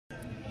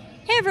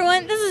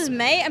everyone, this is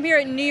May. I'm here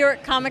at New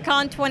York Comic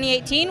Con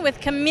 2018 with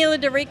Camilla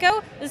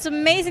Errico, this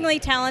amazingly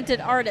talented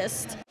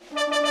artist.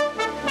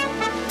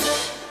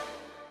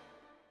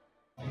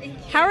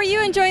 How are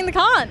you enjoying the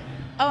con?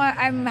 Oh,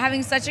 I'm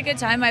having such a good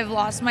time. I've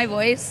lost my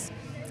voice.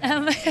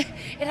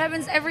 It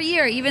happens every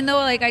year, even though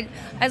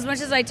as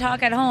much as I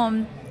talk at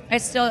home,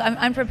 I'm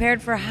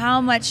unprepared for how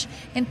much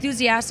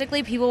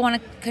enthusiastically people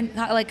want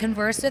to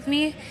converse with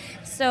me.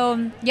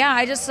 So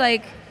yeah,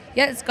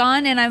 it's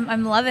gone and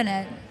I'm loving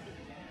it.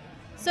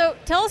 So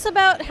tell us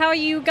about how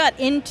you got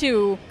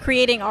into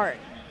creating art.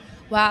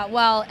 Wow.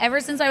 Well, ever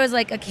since I was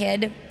like a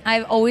kid,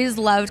 I've always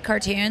loved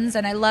cartoons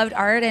and I loved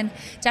art, and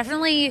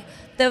definitely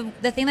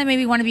the thing that made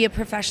me want to be a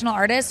professional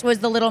artist was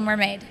The Little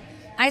Mermaid.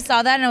 I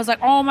saw that and I was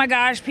like, oh my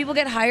gosh, people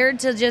get hired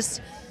to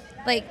just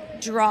like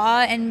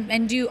draw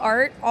and do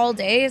art all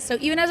day. So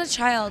even as a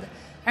child,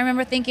 I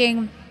remember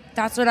thinking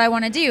that's what I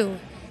want to do.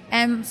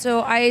 And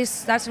so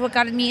that's what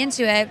got me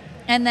into it.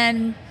 And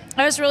then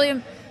I was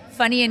really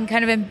funny and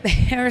kind of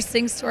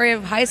embarrassing story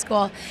of high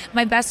school.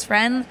 My best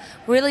friend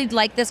really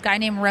liked this guy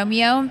named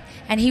Romeo,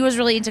 and he was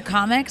really into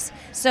comics.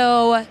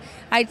 So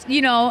I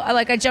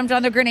jumped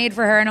on the grenade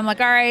for her, and I'm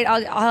like, all right,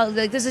 I'll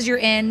this is your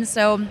in.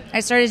 So I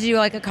started to do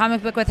like a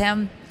comic book with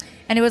him,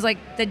 and it was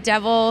like the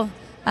devil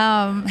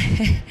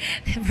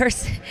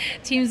verse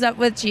teams up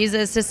with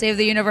Jesus to save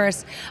the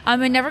universe.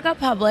 It never got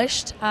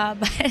published,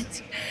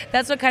 but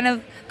that's what kind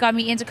of got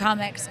me into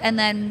comics. And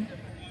then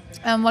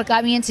what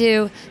got me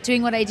into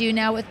doing what I do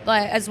now with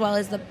as well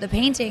as the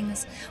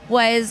paintings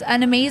was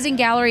an amazing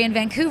gallery in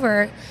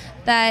Vancouver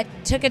that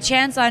took a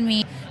chance on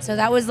me. So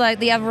that was like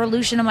the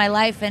evolution of my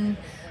life, and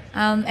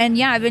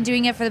yeah, I've been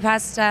doing it for the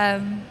past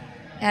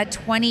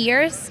 20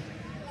 years.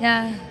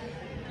 Yeah.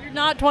 You're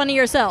not 20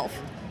 yourself.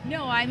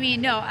 No, I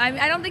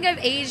don't think I've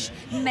aged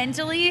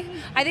mentally.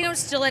 I think I'm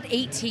still at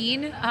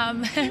 18.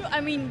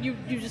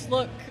 You just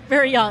look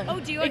very young. Oh,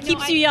 do you? It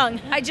keeps you young.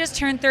 I just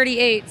turned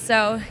 38,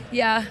 so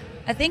yeah.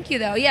 Thank you,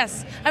 though.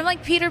 Yes, I'm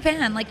like Peter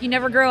Pan. Like you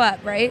never grow up,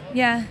 right?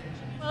 Yeah.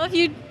 Well, if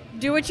you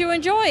do what you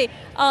enjoy.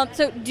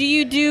 So do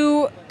you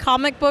do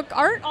comic book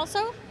art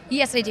also?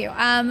 Yes, I do.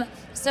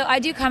 So I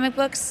do comic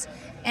books,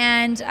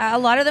 and a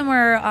lot of them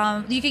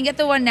are, you can get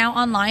the one now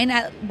online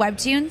at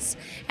Webtoons,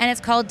 and it's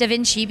called Da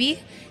Vincibi.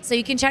 So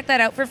you can check that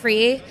out for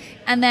free.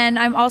 And then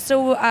I'm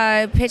also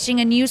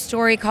pitching a new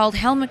story called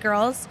Helmet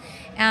Girls,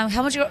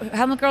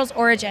 Helmet Girls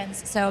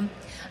Origins. So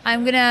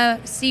I'm going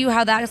to see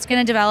how that's going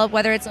to develop,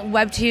 whether it's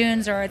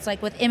Webtoons or it's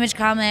like with Image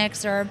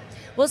Comics, or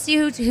we'll see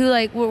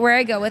where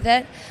I go with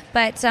it.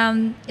 But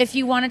if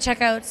you want to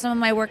check out some of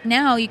my work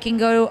now, you can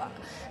go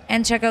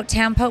and check out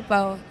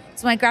Tampopo.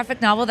 It's my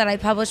graphic novel that I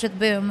published with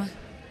Boom.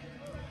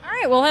 All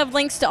right, we'll have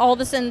links to all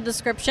this in the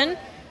description.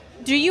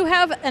 Do you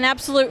have an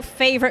absolute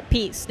favorite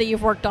piece that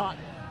you've worked on?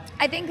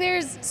 I think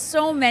there's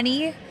so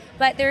many,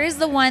 but there is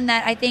the one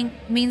that I think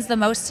means the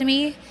most to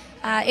me.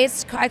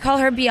 I call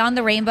her Beyond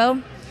the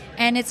Rainbow.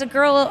 And it's a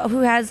girl who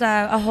has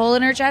a hole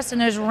in her chest and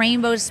there's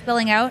rainbows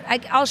spilling out.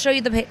 I'll show you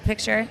the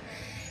picture.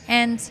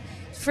 And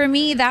for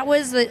me, that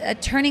was a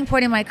turning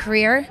point in my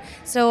career.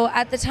 So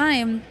at the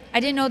time,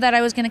 I didn't know that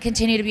I was going to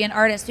continue to be an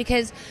artist,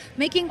 because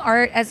making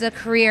art as a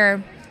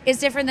career is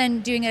different than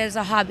doing it as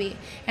a hobby.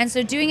 And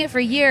so doing it for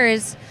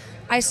years,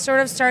 I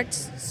sort of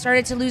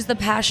started to lose the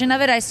passion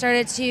of it. I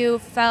started to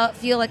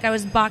feel like I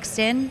was boxed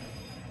in.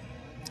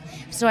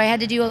 So I had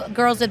to do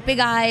girls with big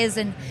eyes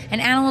and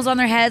animals on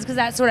their heads, because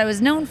that's what I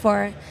was known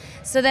for.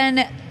 So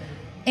then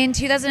in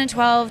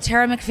 2012,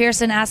 Tara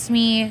McPherson asked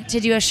me to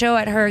do a show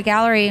at her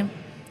gallery.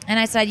 And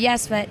I said,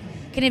 yes, but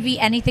can it be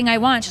anything I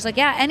want? She's like,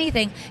 yeah,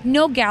 anything.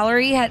 No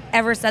gallery had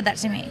ever said that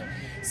to me.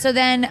 So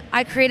then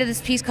I created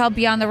this piece called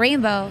Beyond the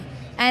Rainbow.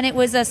 And it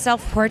was a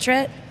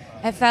self-portrait.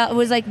 I felt it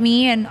was like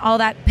me, and all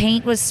that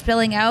paint was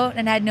spilling out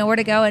and had nowhere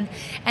to go.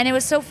 And it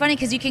was so funny,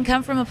 because you can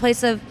come from a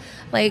place of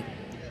like,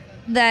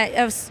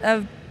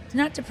 of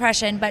not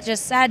depression, but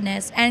just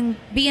sadness, and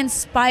be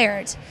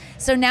inspired.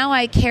 So now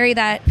I carry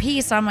that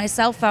piece on my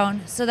cell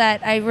phone so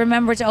that I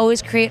remember to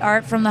always create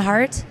art from the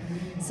heart.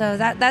 So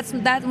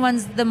that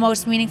one's the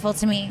most meaningful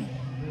to me.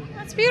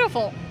 That's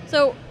beautiful.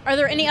 So are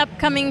there any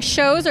upcoming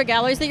shows or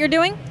galleries that you're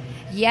doing?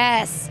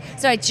 Yes.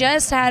 So I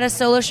just had a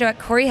solo show at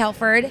Corey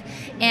Helford,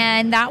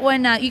 and that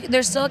one,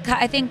 there's still,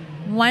 I think,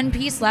 one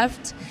piece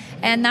left,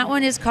 and that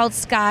one is called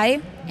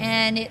Sky.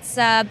 And it's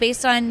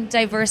based on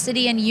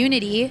diversity and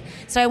unity.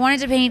 So I wanted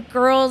to paint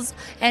girls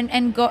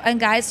and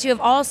guys too, of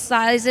all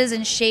sizes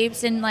and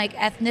shapes and like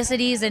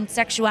ethnicities and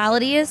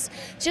sexualities,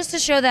 just to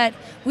show that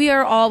we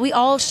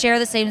all share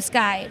the same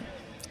sky.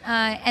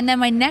 And then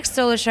my next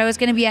solo show is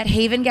going to be at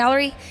Haven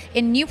Gallery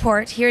in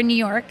Newport, here in New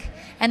York,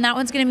 and that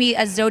one's going to be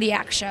a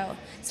Zodiac show.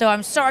 So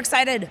I'm so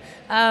excited,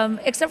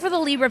 except for the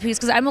Libra piece,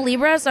 because I'm a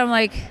Libra, so I'm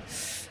like,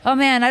 oh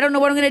man, I don't know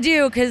what I'm going to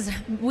do, because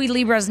we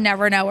Libras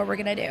never know what we're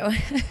going to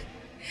do.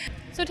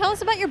 So tell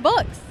us about your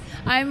books.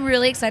 I'm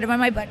really excited about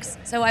my books.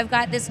 So I've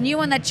got this new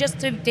one that just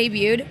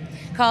debuted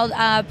called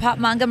Pop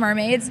Manga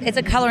Mermaids. It's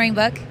a coloring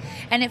book,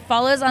 and it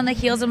follows on the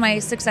heels of my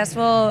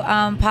successful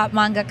pop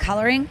manga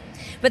coloring,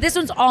 But this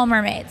one's all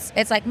mermaids.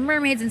 It's like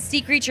mermaids and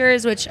sea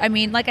creatures, which, I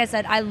mean, like I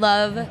said, I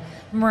love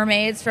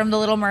mermaids from The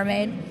Little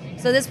Mermaid.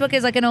 So this book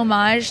is like an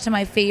homage to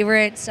my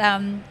favorite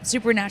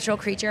supernatural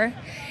creature.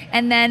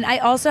 And then I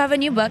also have a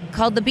new book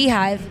called The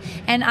Beehive,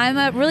 and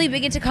I'm really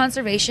big into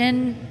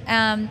conservation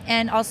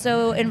and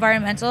also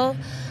environmental.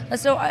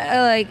 So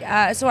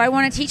I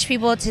want to teach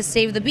people to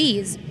save the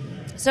bees.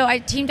 So I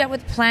teamed up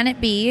with Planet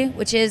Bee,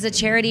 which is a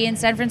charity in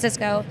San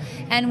Francisco,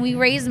 and we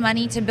raise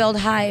money to build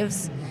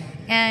hives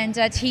and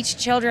teach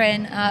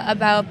children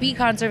about bee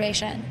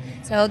conservation.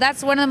 So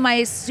that's one of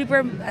my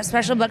super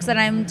special books that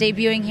I'm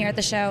debuting here at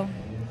the show.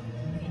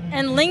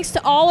 And links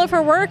to all of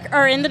her work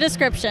are in the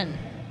description.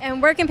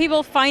 And where can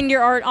people find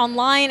your art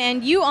online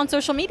and you on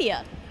social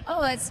media?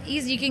 Oh, that's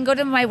easy. You can go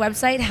to my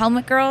website,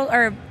 Helmet Girl,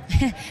 or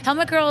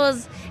Helmet Girl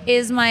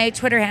is my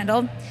Twitter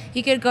handle.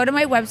 You could go to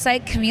my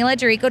website,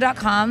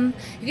 CamillaDerico.com.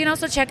 You can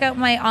also check out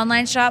my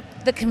online shop,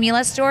 the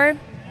Camilla store.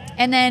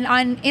 And then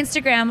on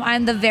Instagram,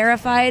 I'm the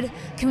verified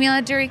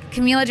Camilla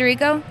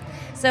Derico.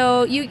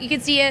 So you can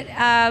see it.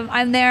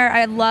 I'm there.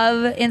 I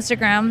love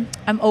Instagram.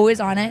 I'm always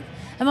on it.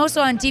 I'm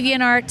also on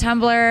DeviantArt,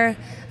 Tumblr,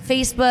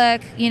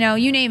 Facebook,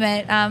 you name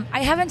it. I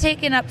haven't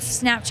taken up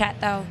Snapchat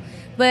though,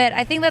 but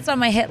I think that's on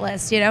my hit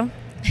list,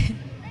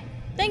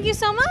 Thank you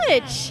so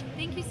much.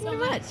 Thank you so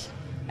much.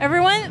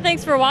 Everyone,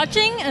 thanks for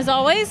watching. As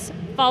always,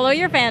 follow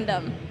your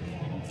fandom.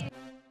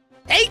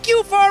 Thank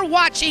you for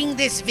watching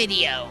this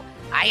video.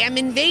 I am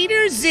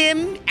Invader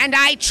Zim, and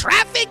I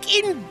traffic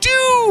in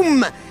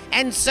doom.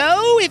 And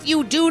so, if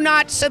you do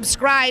not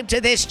subscribe to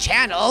this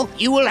channel,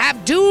 you will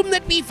have doom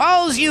that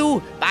befalls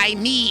you by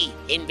me,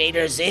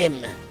 Invader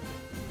Zim.